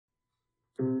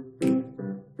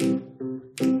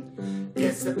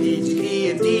the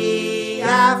PGD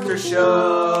After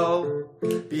Show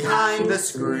behind the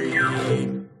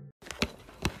screen.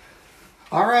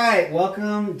 All right,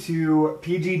 welcome to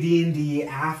PGD&D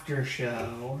After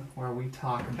Show, where we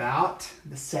talk about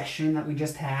the session that we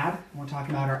just had. We're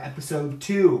talking about our episode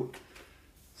 2.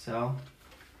 So,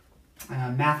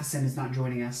 Matheson is not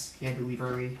joining us. He had to leave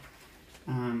early.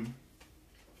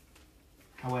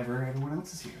 However, everyone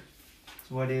else is here.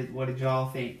 So what did y'all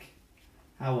think?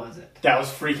 How was it? That was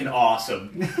freaking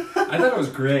awesome. I thought it was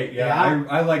great. Yeah.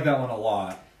 I like that one a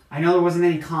lot. I know there wasn't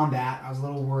any combat. I was a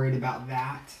little worried about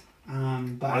that.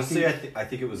 But honestly, I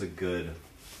think it was a good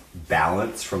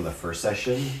balance from the first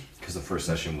session, because the first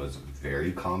session was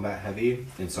very combat heavy,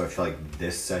 and so I feel like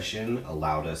this session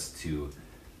allowed us to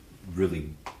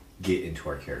really get into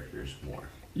our characters more.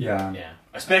 Yeah. Yeah.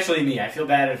 Especially me. I feel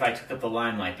bad if I took up the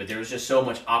limelight, but there was just so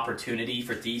much opportunity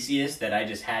for Theseus that I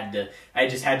just had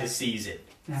to seize it.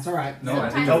 That's all right. No, I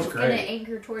think sometimes that was it's great. going to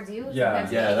anchor towards you. Yeah.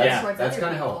 That's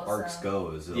kind of how arcs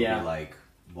go. Is it'll Yeah. be like,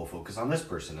 we'll focus on this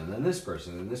person, and then this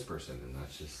person, and this person, and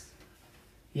that's just...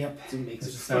 Yep. It makes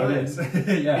it That's how it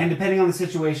is. Yeah. And depending on the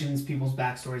situations, people's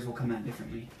backstories will come out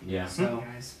differently. Yeah. So,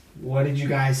 guys, what did you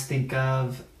guys think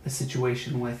of the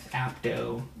situation with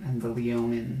Apto and the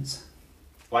Leonins?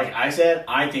 Like I said,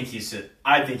 I think he's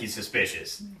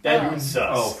suspicious. That dude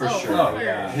sucks. Oh, for sure. Oh,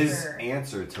 yeah. His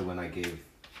answer to when I gave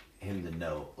him the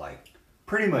note, like,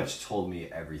 pretty much told me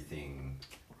everything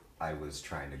I was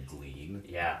trying to glean.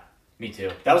 Yeah. Me too.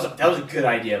 That was a good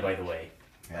idea, by the way.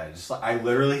 Yeah, just like, I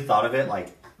literally thought of it,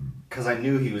 like, because I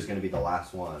knew he was going to be the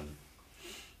last one.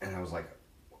 And I was like,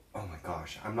 oh my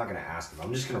gosh, I'm not going to ask him.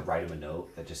 I'm just going to write him a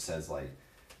note that just says, like,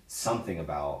 something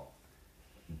about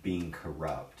being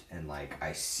corrupt and, like,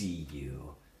 I see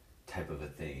you type of a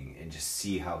thing, and just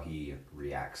see how he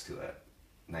reacts to it.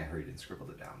 And I hurried and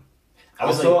scribbled it down.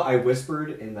 I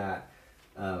whispered in that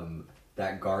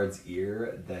that guard's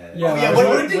ear that... Yeah. Oh, yeah,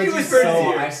 what did you whisper in his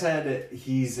ear? I said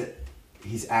he's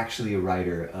actually a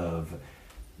writer of,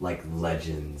 like,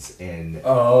 legends and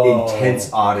intense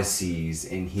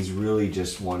odysseys, and he's really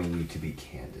just wanting you to be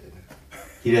candid.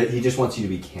 He just wants you to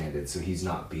be candid, so he's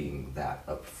not being that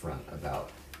upfront about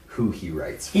who he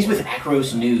writes for. He's with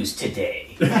Acros News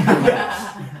today.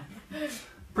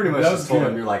 Pretty much That just was told good.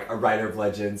 him you're like a writer of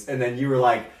legends, and then you were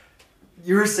like,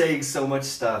 you were saying so much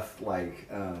stuff like,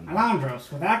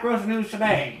 Alondros with Acros News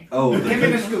today. oh, Give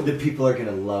me the scoop. the people are gonna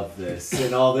love this,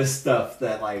 and all this stuff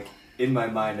that, like, in my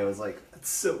mind I was like, that's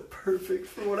so perfect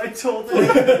for what I told him. You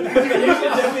should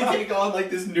definitely take on like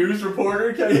this news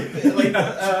reporter kind of thing, like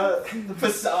the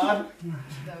facade.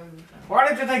 What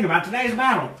did you think about today's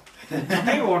battle?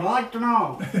 People would like to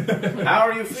know. How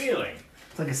are you feeling?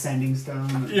 It's like a sending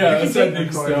stone. Yeah, You can a take sending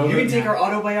recording. stone. You can take our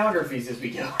autobiographies as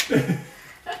we go.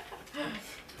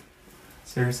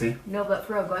 Seriously. No, but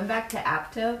for real, going back to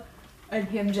Apto and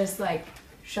him just like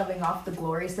shoving off the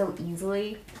glory so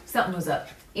easily, something was up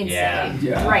instantly.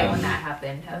 Yeah. Right when that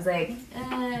happened. I was like,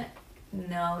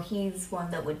 no, he's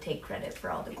one that would take credit for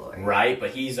all the glory. Right, but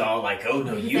he's all like, oh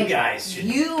no, He's you like, guys should.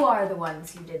 You are the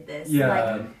ones who did this.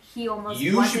 Yeah. Like, he almost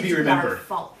You wants should it be to our remembered.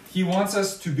 fault. He wants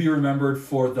us to be remembered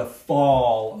for the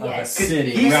fall of a Yes.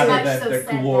 city He rather much than so the said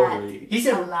that. glory. He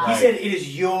said, Alive. he said, it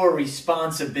is your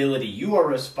responsibility. You are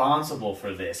responsible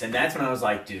for this. And that's when I was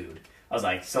like, dude. I was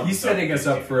like, something's He's setting with us this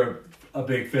up dude. for a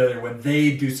big failure. When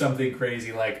they do something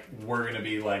crazy, like, we're going to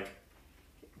be like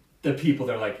the people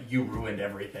that are like, you ruined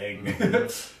everything.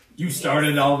 You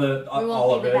started all the We all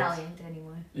won't of be it. the Valiant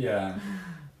anymore. Yeah.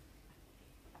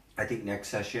 I think next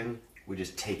session we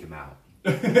just take him out.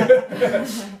 Yeah,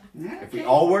 If we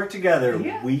all work together,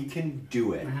 Yeah. we can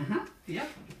do it. Yeah.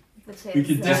 We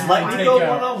could Just Yeah. let me Take go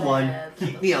out- one-on-one.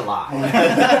 Keep me alive.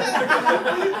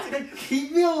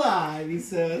 Keep me alive, he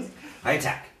says. I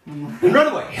attack. And run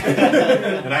away.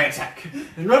 And I attack.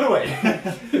 And run away.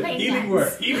 Healing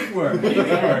word. Healing word. Healing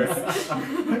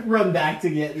word. Run back to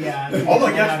get, yeah. Oh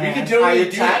my gosh, we can totally I do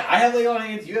attack. that. I have lay on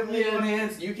hands. You have lay on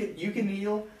hands. You can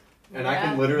heal. And I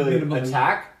can Yeah. literally Minimally.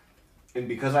 attack. And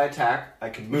because I attack, I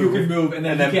can move. You can move, and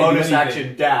then And then you can't bonus do anything.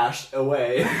 action dash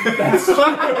away. That's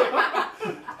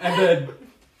true. And then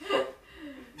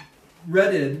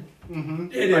Reddit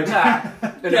hit him. attack.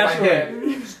 And if That's I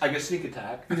hit, I get sneak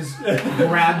attack. He just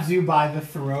grabs you by the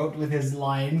throat with his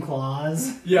lion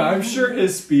claws. Yeah, I'm sure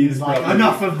his speed is He's like, probably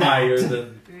 "Enough of that." higher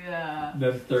than Yeah.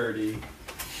 30.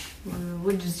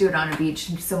 We'll just do it on a beach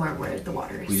somewhere where the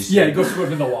water We is. just, Yeah, go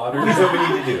swim in the water. Here's what we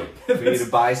need to do. We need to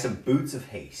buy some boots of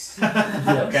haste.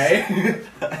 Okay?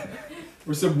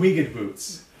 Or some winged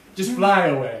boots. Just fly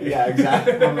away. Yeah,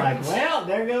 exactly. I'm like, well,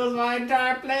 there goes my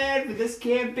entire plan for this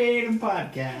campaign and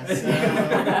podcast. So,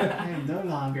 I am no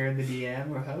longer the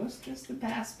DM or host, just a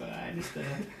pass-by, just a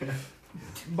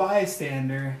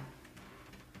bystander.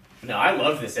 No, I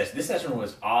love this session. This session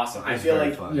was awesome. I It's feel very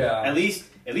like fun. Yeah. at least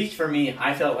for me,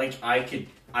 I felt like I'm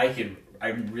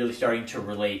really starting to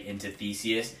relate into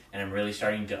Theseus, and I'm really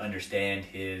starting to understand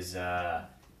his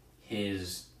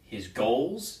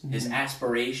goals, his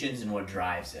aspirations, and what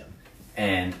drives him.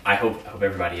 And I hope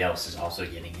everybody else is also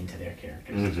getting into their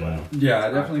characters as well. Yeah,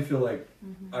 I definitely feel like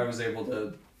I was able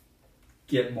to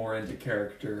get more into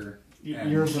character.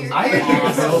 And Yours was I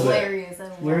Yours is awesome. hilarious. I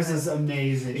love Yours it. is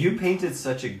amazing. You painted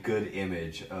such a good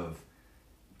image of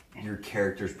your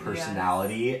character's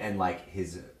personality and like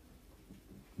his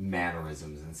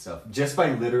mannerisms and stuff just by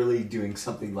literally doing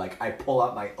something like I pull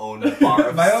out my own bar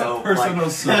of My own soap, personal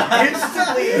like, soap.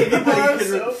 instantly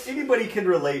anybody can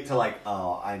relate to like,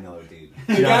 oh, I know, dude,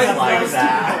 just guy like goes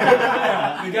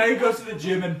that. The guy who goes to the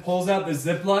gym and pulls out the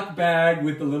Ziploc bag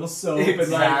with the little soap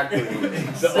Exactly. and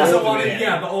like The doesn't old want to. man.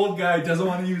 Yeah, the old guy doesn't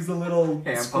want to use the little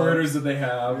Hand squirters that they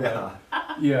have. Yeah.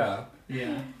 Yeah.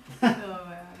 Yeah. Oh,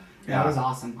 man. That was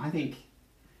awesome. I think.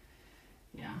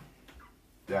 Yeah.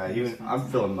 Yeah, even I'm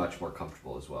feeling much more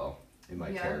comfortable as well in my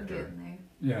Yeah, I'm character. getting there.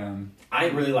 Yeah. I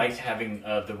really liked having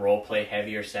the role play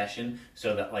heavier session,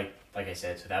 so that like I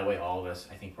said, so that way all of us,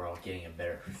 I think we're all getting a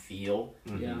better feel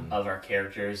Yeah. of our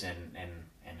characters and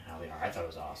how they are. I thought it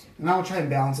was awesome. And I'll try and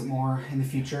balance it more in the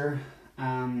future.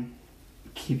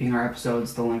 Keeping our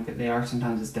episodes the length that they are,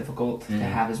 sometimes it's difficult to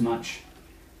have as much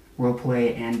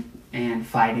roleplay and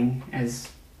fighting as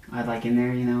I'd like in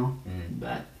there, you know.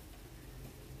 But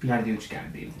you gotta do what you gotta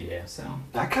do. Yeah. So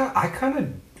I kind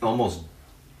of almost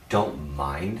don't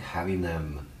mind having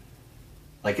them.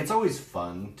 Like, it's always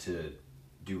fun to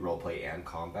do roleplay and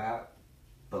combat,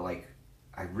 but like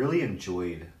I really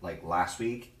enjoyed like last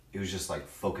week. It was just like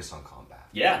focus on combat.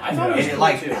 Yeah, I thought it was And it cool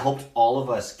like too. helped all of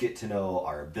us get to know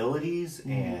our abilities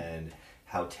and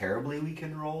how terribly we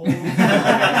can roll.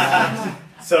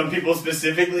 Some people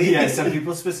specifically. Yeah, some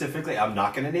people specifically. I'm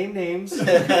not going to name names.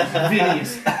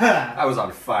 Phineas, I was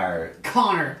on fire.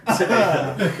 Connor.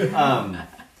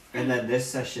 And then this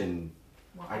session,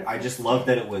 Well, I just love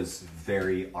that it was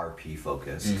very RP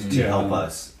focused to Yeah. help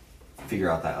us figure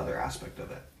out that other aspect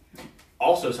of it.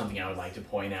 Also, something I would like to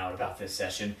point out about this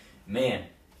session, man,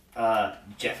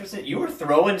 Jefferson, you were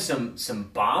throwing some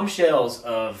bombshells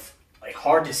of like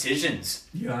hard decisions.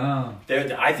 Yeah.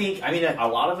 I mean, a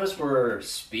lot of us were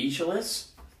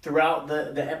speechless throughout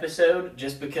the episode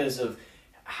just because of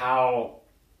how,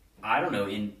 I don't know,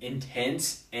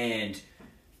 intense and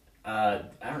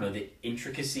the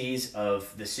intricacies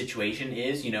of the situation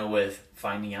is, you know, with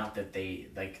finding out that they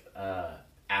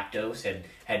Aptos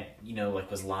had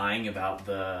was lying about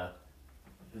the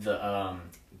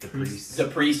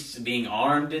priests being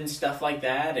armed and stuff like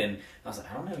that, and I was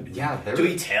like, I don't know. Do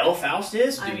we tell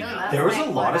Faustus? Do I we know, not? that's There was a like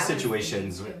lot what of I was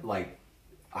situations thinking, too. like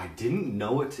I didn't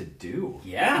know what to do.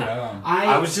 Yeah. Yeah.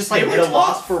 I was just like They at were a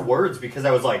loss tough. for words because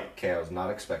I was like, okay, I was not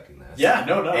expecting this. Yeah,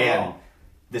 no, not at And all.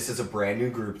 this is a brand new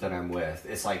group that I'm with.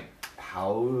 It's like,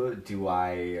 how do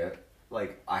I,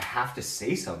 like, I have to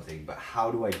say something, but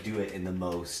how do I do it in the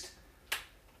most,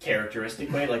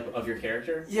 Characteristic way, like, of your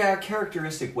character?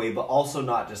 characteristic way, but also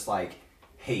not just like,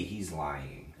 hey, he's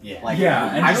lying. Yeah. Like,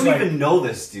 Yeah, and I just don't like- even know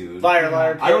this dude. Liar,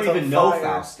 liar, I don't pants even on know fire.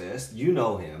 Faustus. You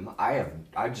know him. I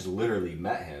just literally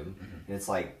met him. And it's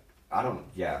like,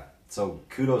 So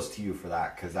kudos to you for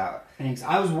that, because that, Thanks.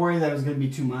 I was worried that it was going to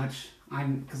be too much.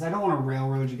 Because I don't want to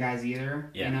railroad you guys either.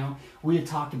 Yeah. You know, we had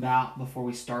talked about before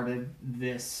we started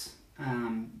this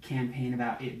campaign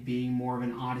about it being more of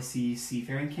an Odyssey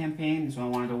seafaring campaign. So I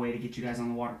wanted a way to get you guys on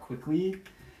the water quickly,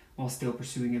 while still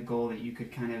pursuing a goal that you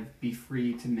could kind of be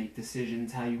free to make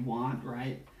decisions how you want,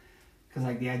 right? Because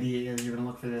like the idea is you're going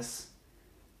to look for this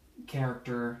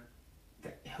character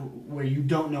where you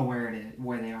don't know where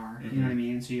they are. You know what I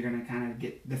mean? So you're going to kind of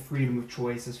get the freedom of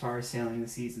choice as far as sailing the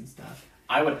seas and stuff.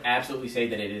 I would absolutely say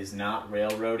that it is not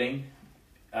railroading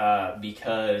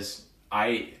because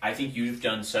I think you've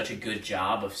done such a good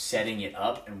job of setting it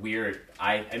up, and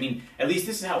I mean, at least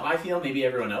this is how I feel. Maybe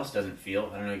everyone else doesn't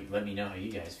feel. I don't know. Let me know how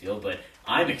you guys feel, but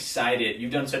I'm excited.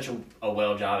 You've done such a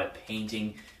well job at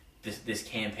painting this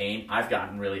campaign. I've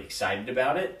gotten really excited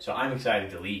about it, so I'm excited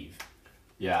to leave.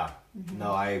 yeah.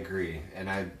 No, I agree. And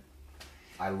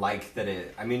I like that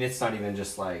it's not even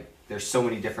just like, there's so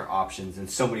many different options and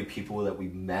so many people that we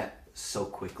met so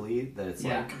quickly that it's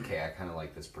like, okay, I kind of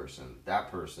like this person. That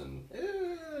person,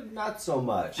 not so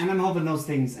much. And I'm hoping those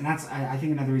things, and that's I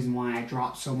think another reason why I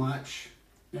dropped so much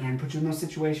and put you in those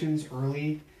situations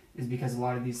early is because a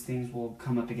lot of these things will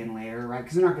come up again later, right?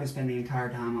 Because they're not going to spend the entire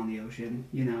time on the ocean,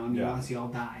 you know, I mean, Yeah. unless you all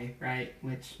die, right?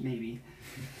 Which, maybe.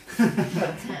 But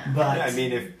Yeah, I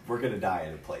mean, if we're gonna die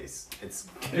in a place, it's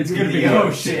It's gonna be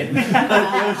ocean. The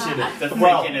freaking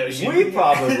well, ocean. we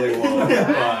probably won't.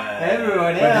 But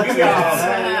Everyone but else. you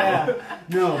Yeah. guys-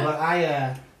 No, but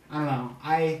I don't know.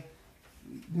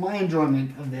 My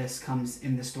enjoyment of this comes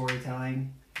in the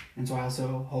storytelling, and so I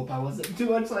also hope I wasn't too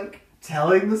much like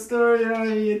telling the story. You know what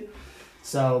I mean?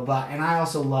 So, and I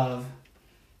also love,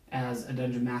 as a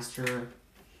dungeon master,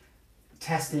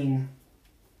 testing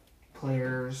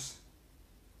players'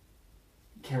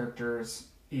 characters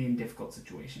in difficult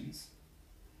situations,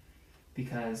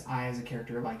 because I, as a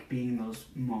character, like being in those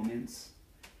moments.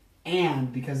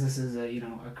 And because this is a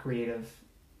creative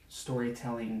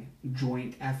storytelling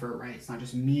joint effort, right? It's not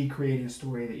just me creating a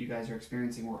story that you guys are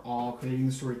experiencing. We're all creating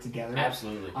the story together.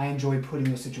 Absolutely. I enjoy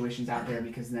putting those situations out there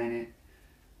because then it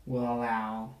will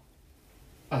allow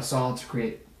us all to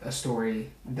create a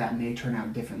story that may turn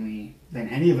out differently than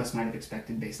any of us might have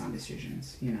expected based on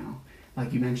decisions. You know,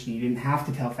 like you mentioned, you didn't have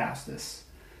to tell Faustus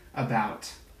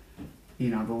about, the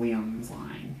Leonins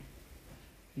lying.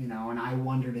 And I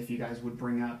wondered if you guys would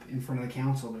bring up in front of the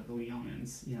council that the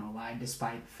Leonins, lied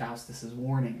despite Faustus's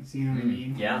warnings. You know what I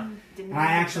mean? Yeah. And I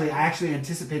actually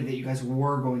anticipated that you guys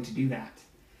were going to do that.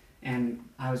 And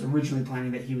I was originally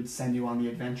planning that he would send you on the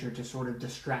adventure to sort of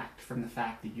distract from the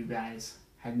fact that you guys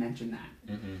had mentioned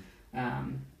that.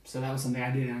 Mm-hmm. So that was something I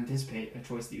didn't anticipate, a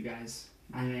choice that you guys...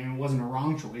 I mean, it wasn't a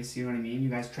wrong choice, you know what I mean? You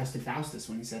guys trusted Faustus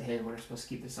when he said, hey, we're supposed to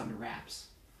keep this under wraps.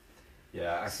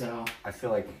 Yeah, I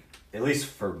feel like, at least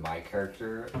for my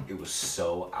character, it was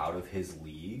so out of his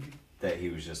league that he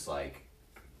was just like,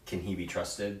 can he be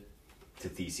trusted to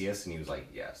Theseus? And he was like,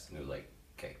 yes. And it was like,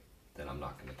 okay, then I'm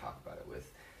not going to talk about it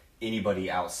with anybody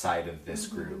outside of this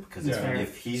group. Because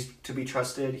if he's to be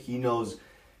trusted, he knows,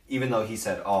 even though he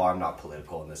said, oh, I'm not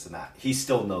political and this and that, he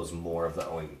still knows more of the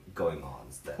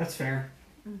going-ons. That's fair.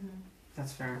 Mm-hmm.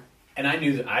 That's fair. And I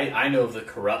knew that I know of the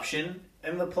corruption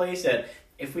in the place, that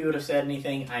if we would have said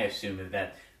anything, I assume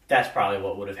that's probably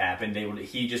what would have happened.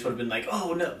 He just would have been like,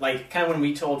 oh no, like kind of when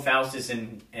we told Faustus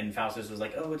and Faustus was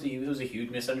like, oh, it was a huge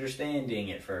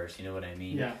misunderstanding at first. You know what I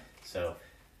mean? Yeah. So.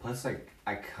 Plus, like,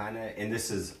 I kind of, and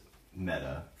this is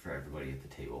meta for everybody at the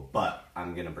table, but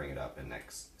I'm going to bring it up in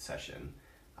next session.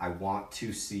 I want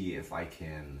to see if I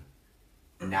can,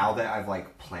 now that I've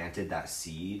like planted that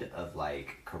seed of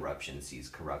like corruption sees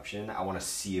corruption, I want to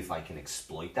see if I can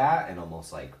exploit that and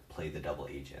almost like play the double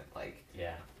agent, like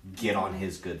get on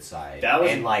his good side. That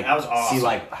was awesome. See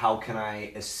like how can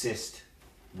I assist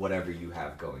whatever you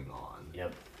have going on.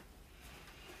 Yep.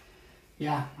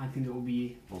 Yeah, I think it will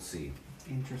be. We'll see.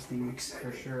 Interesting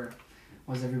for sure.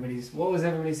 What was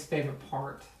everybody's favorite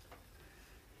part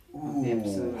of the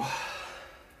episode?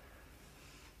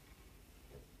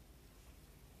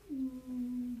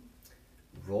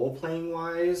 Role-playing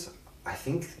wise, I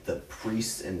think the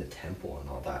priests in the temple and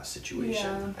all that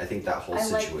situation. Yeah. I think that whole I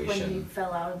situation. liked when he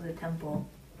fell out of the temple.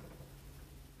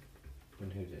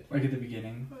 When who did? Like at the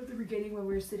beginning, At the beginning when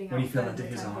we were sitting when he fell outside into the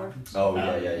his temple. arms. Oh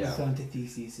yeah. Fell into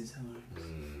Theseus'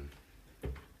 arms.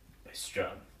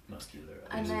 Strong, muscular.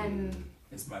 And then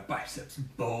As my biceps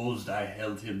bulged, I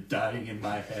held him dying in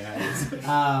my hands.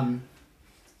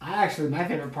 My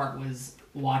favorite part was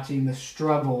watching the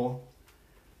struggle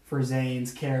for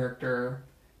Zane's character,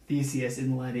 Theseus,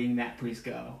 in letting that priest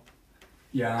go.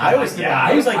 Yeah, I was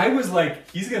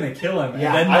like, he's gonna kill him,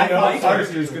 Yeah, and then I my thought so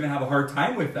character's too. gonna have a hard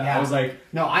time with that. Yeah. I was like,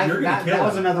 No, You're gonna kill that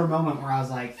was him. another moment where I was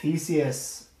like,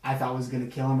 Theseus, I thought was going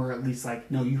to kill him, or at least like,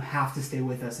 no, you have to stay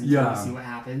with us until we see what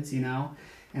happens,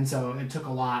 And so it took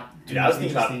a lot. Dude, I was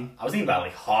thinking about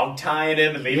like hog tying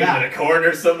him and leaving him in a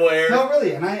corner somewhere. No,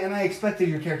 really, and I expected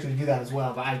your character to do that as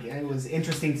well, but it was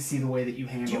interesting to see the way that you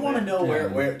handled it. Do you want to know where?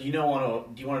 Do you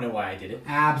want to know why I did it?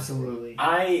 Absolutely.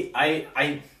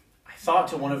 I thought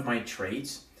to one of my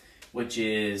traits, which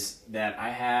is that I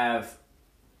have.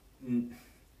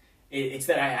 It's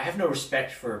that I have no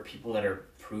respect for people that are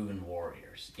proven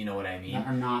warriors. You know what I mean?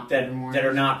 That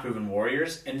are not proven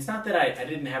warriors. And it's not that I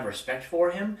didn't have respect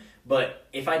for him, but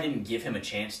if I didn't give him a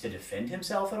chance to defend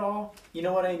himself at all, you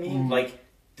know what I mean? Like,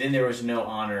 then there was no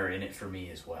honor in it for me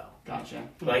as well. Gotcha.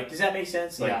 Like, does that make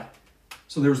sense? Like, yeah.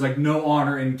 so there was like no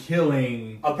honor in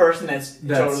killing a person that's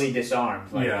totally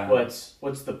disarmed. Like, yeah.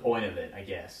 What's the point of it, I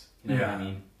guess? You know what I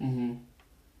mean? Mm-hmm.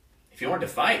 If you wanted to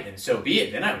fight, then so be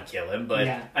it. Then I would kill him. But,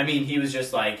 I mean, he was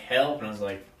just like, help. And I was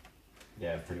like...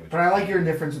 Yeah, pretty much. But I like your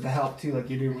indifference with the help, too. Like,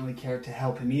 you didn't really care to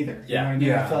help him either. You know what I mean?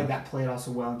 Yeah. I feel like that played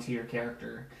also well into your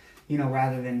character.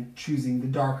 Rather than choosing the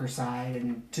darker side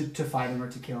and to fight him or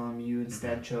to kill him, you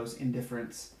instead chose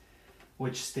indifference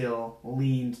which still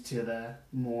leaned to the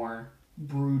more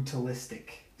brutalistic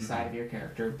side of your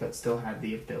character, but still had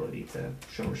the ability to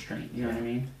show restraint. You know what I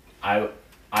mean?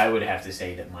 I would have to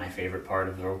say that my favorite part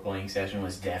of the role playing session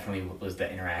was definitely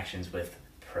the interactions with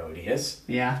Proteus.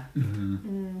 Yeah.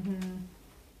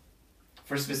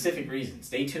 For specific reasons.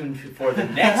 Stay tuned for the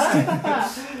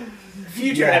next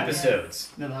future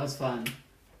episodes. No, that was fun.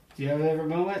 Do you have a favorite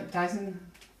moment, Tyson?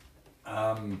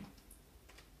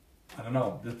 I don't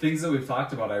know. The things that we've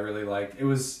talked about, I really liked. It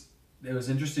was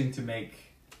interesting to make,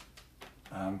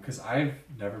 because I've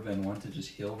never been one to just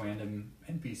heal random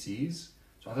NPCs.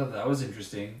 So I thought that was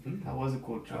interesting. That was a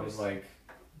cool choice. I was like,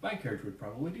 my character would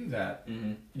probably do that,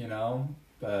 Mm-hmm. you know?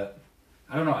 But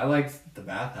I don't know. I liked the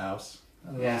bathhouse. I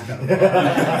thought that Yeah. was kind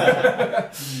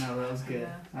of fun. No, that was good.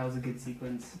 Yeah. That was a good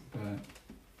sequence. But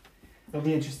It'll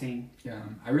be interesting. yeah,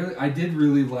 I did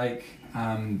really like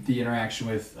the interaction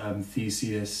with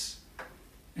Theseus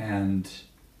and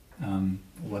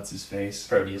what's his face?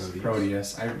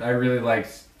 Proteus. I really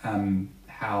liked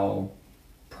how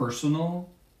personal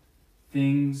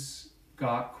things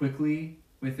got quickly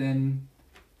within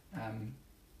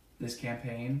this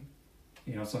campaign.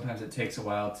 You know, sometimes it takes a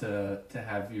while to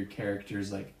have your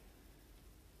characters like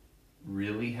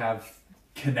really have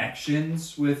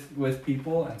connections with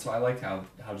people, and so I liked how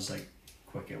just like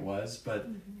quick it was, but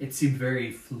it seemed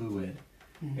very fluid.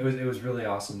 It was really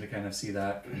awesome to kind of see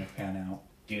that kind of pan out.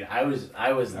 Dude, I was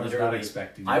not literally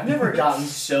expecting I've that. never gotten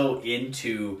so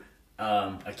into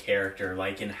a character,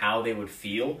 like, in how they would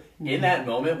feel in that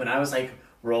moment when I was like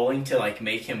rolling to like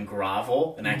make him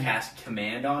grovel and I cast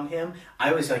command on him.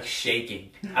 I was like shaking.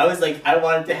 I was like, I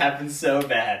wanted it to happen so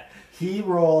bad. He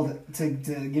rolled, to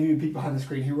give you a peek behind the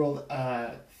screen, he rolled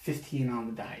 15 on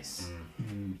the dice.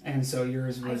 And so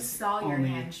yours was I saw your only,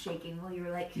 hand shaking while you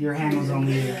were like. Your hand was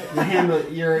only,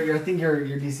 I think your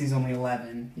DC is only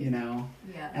 11, you know?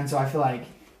 Yeah. And so I feel like,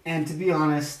 and to be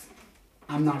honest,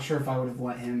 I'm not sure if I would have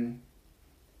let him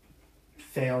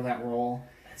fail that roll.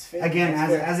 That's fair. Again,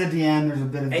 That's fair. as a DM, there's a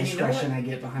bit of And you know discretion what? I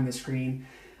get behind the screen.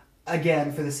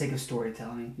 Again, for the sake of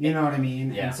storytelling. You know what I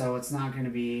mean? Yeah. And so it's not going to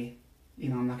be, you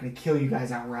know, I'm not going to kill you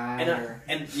guys outright.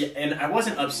 And I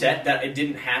wasn't upset that it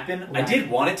didn't happen. I Right. did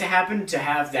want it to happen to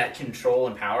have that control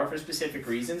and power for specific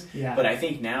reasons. Yeah. But I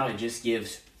think now it just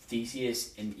gives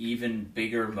Theseus an even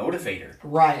bigger motivator.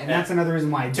 Right, and that's another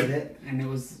reason why I did it. And it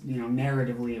was, you know,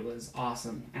 narratively it was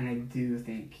awesome. And I do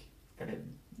think that it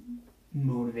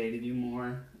motivated you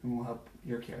more and will help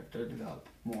your character develop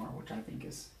more, which I think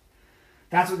is...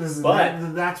 That's what this is.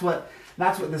 But- That's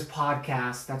what this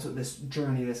podcast, that's what this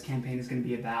journey, this campaign is going to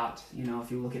be about. You know,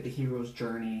 if you look at the hero's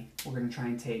journey, we're going to try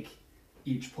and take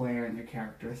each player and their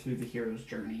character through the hero's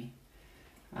journey,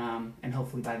 and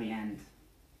hopefully by the end,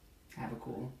 have a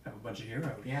bunch of heroes.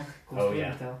 cool Oh, story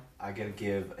yeah. to tell. I gotta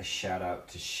give a shout out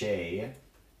to Shay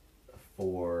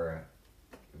for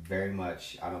very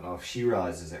much, I don't know if she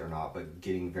realizes it or not, but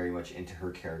getting very much into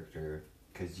her character,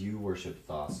 because you worship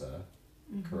Thassa,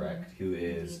 correct? Who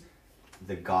is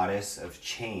the goddess of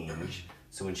change.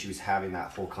 So when she was having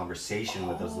that whole conversation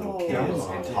with those little kids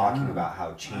and talking about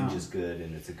how change is good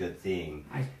and it's a good thing,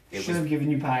 I It should was- have given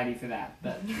you piety for that,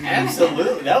 but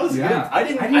Absolutely, that was good. I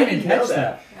didn't even know catch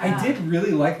that. Yeah. I did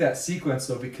really like that sequence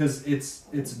though, because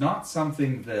it's not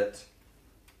something that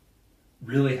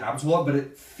really happens a lot, but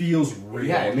it feels real.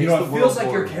 Yeah, it you makes know, the it feels world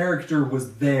like your more- character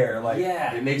was there. Like,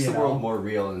 Yeah. it makes you the know. world more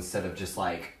real instead of just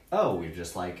like, oh, we're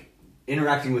just like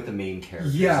interacting with the main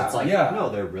characters. Yeah, it's like, yeah. no,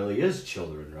 there really is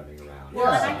children running around. Well,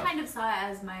 Yeah. and I kind of saw it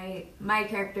as my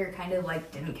character kind of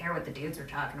like didn't care what the dudes were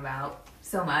talking about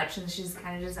so much, and she's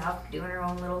kind of just off doing her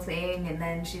own little thing, and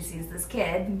then she sees this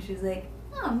kid, and she's like,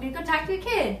 "Oh, I'm gonna go talk to a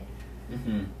kid,"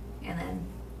 Mm-hmm. and then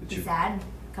But the you- sad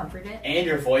comfort it. And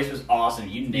your voice was awesome.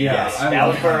 You nailed Yeah, it. I That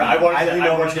was love for. that. I wanted I to. leaned I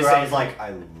over wanted to to her, say. I was like, I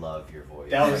love your voice.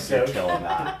 That was Like, so you're killing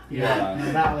that. yeah,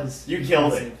 no, that was You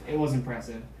killed it. impressive. It was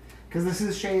impressive. Because this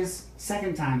is Shay's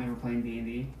second time ever playing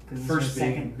D&D. Because first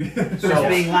second, being. first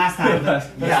being last time. But as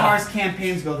Yeah. far as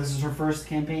campaigns go, this is her first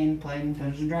campaign playing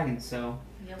Dungeons and Dragons. So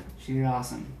Yep. she did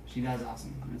awesome. She does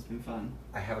awesome. It's been fun.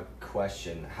 I have a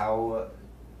question.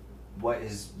 What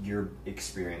is your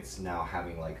experience now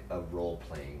having like a role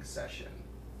playing session?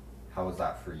 How was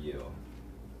that for you?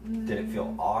 Did it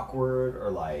feel awkward or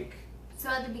like? So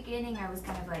at the beginning, I was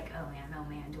kind of like, "Oh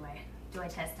man, do I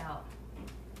test out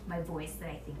my voice that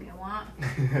I think I want?"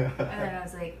 And then I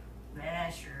was like,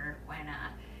 sure, why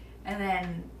not? And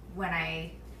then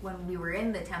when we were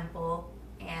in the temple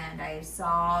and I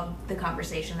saw the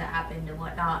conversation that happened and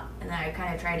whatnot, and then I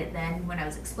kind of tried it then when I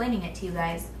was explaining it to you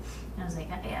guys, and I was like,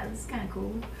 yeah, this is kind of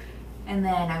cool. And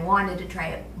then I wanted to try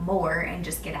it more and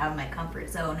just get out of my comfort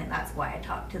zone, and that's why I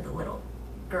talked to the little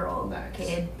girl, Nice.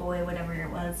 kid, boy, whatever it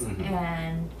was, Mhm.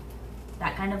 and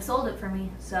that kind of sold it for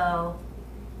me. So,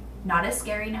 not as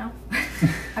scary now.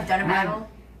 I've done a battle,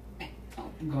 Oh,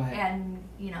 go ahead. and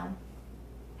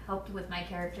helped with my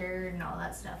character and all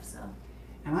that stuff. So,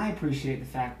 And I appreciate the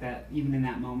fact that even in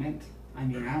that moment, I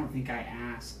mean, I don't think I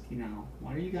asked,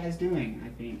 what are you guys doing? I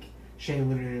think Shay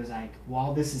literally was like,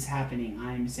 while this is happening,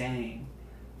 I'm saying,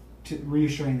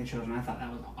 reassuring the children. I thought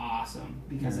that was awesome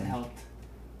because it helped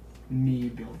me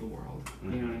build the world. You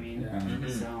know what I mean? Yeah. Mhm.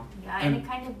 So, yeah, and it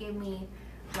kind of gave me,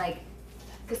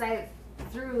 because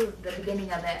through the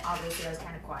beginning of it, obviously I was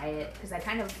kind of quiet because I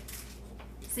kind of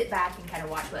sit back and kind of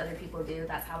watch what other people do.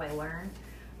 That's how I learn.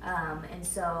 And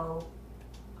so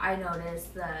I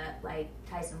noticed that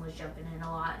Tyson was jumping in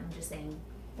a lot and just saying,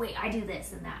 wait, I do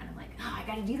this and that. And I'm like, oh, I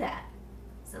got to do that.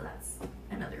 So that's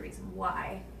another reason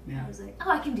why. yeah. I was like, oh,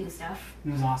 I can do stuff.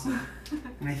 It was awesome.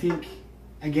 And I think,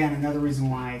 again, another reason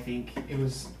why I think it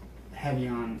was heavy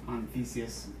on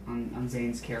Theseus, on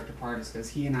Zane's character part, is because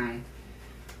he and I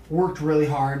worked really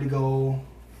hard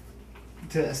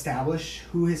to establish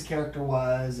who his character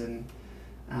was and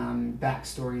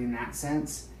backstory in that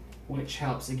sense, which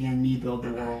helps, again, me build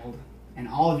the world. And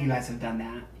all of you guys have done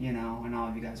that, and all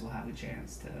of you guys will have the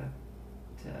chance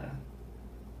to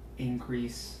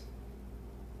increase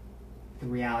the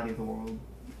reality of the world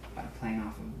by playing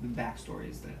off of the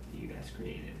backstories that you guys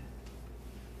created.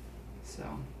 So,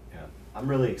 Yeah, I'm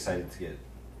really excited to get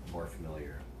more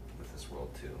familiar with this world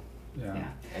too. yeah.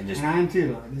 And just And I am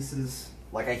too. This is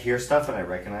I hear stuff and I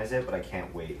recognize it, but I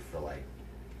can't wait for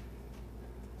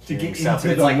To hearing get stuff.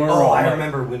 into And it's the oh, world. I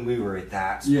remember when we were at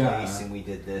that Yeah. place and we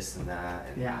did this and that.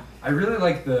 And yeah. I really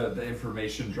like the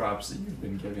information drops that you've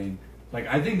been giving.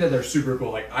 I think that they're super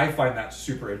cool. I find that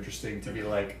super interesting to be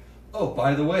oh,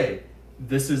 by the way,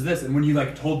 this is this. And when you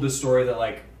told this story that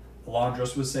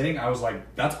Alondros was saying, I was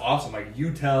like, that's awesome.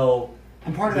 You tell.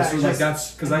 And part of This that was is just,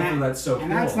 that's because I feel that's so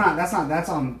and cool.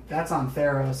 that's on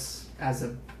Theros as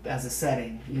a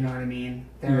setting. You know what I mean?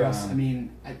 Theros. Yeah. I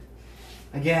mean,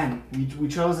 again, we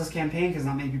chose this campaign because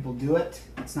not many people do it.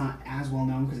 It's not as well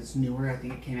known because it's newer. I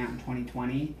think it came out in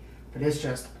 2020, but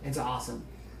it's awesome,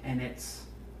 and it's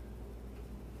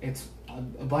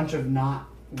a bunch of not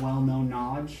well known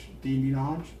knowledge, D&D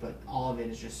knowledge, but all of it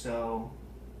is just so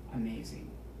amazing.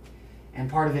 And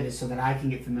part of it is so that I can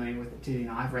get familiar with it too.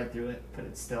 I've read through it, but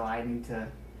it's still, I need to,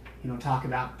 talk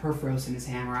about Perforos and his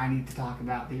hammer. I need to talk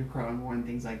about the Crownmore and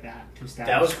things like that to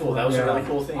establish. That was cool. That was a really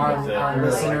cool thing. Our, with our I really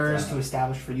liked listeners that. to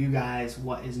establish for you guys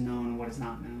what is known and what is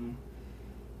not known.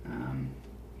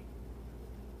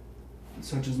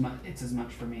 So it's as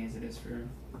much for me as it is for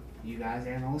you guys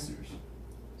and the listeners.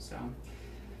 So,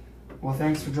 well,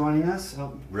 thanks for joining us.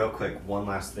 Oh, Real quick, one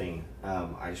last thing.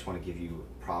 I just want to give you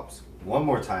props one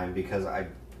more time because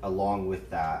along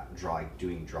with that,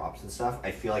 doing drops and stuff,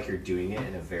 I feel like you're doing it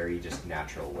in a very just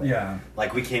natural way. Yeah.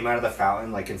 We came out of the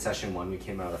fountain, in session 1, we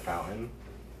came out of the fountain,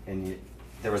 and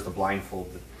there was the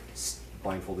blindfolded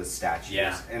statues.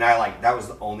 Yeah. And that was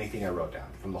the only thing I wrote down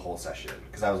from the whole session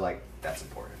because I was like, that's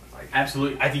important.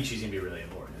 Absolutely. I think she's going to be really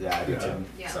important. Yeah, I do too.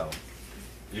 Yeah. So,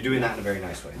 you're doing that in a very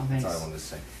nice way. Oh, That's thanks. all I wanted to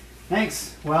say.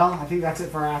 thanks. Well, I think that's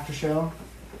it for our after show.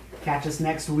 Catch us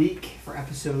next week for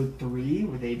episode 3,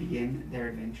 where they begin their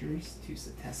adventures to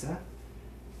Satessa.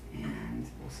 And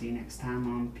we'll see you next time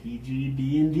on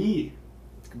PGD&D.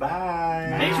 Goodbye.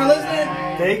 Thanks for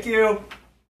listening. Thank you.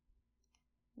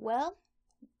 Well,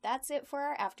 that's it for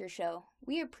our after show.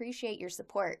 We appreciate your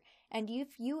support, and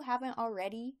if you haven't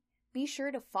already, be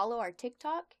sure to follow our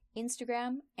TikTok,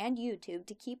 Instagram, and YouTube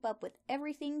to keep up with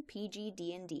everything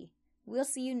PGD&D. We'll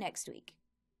see you next week.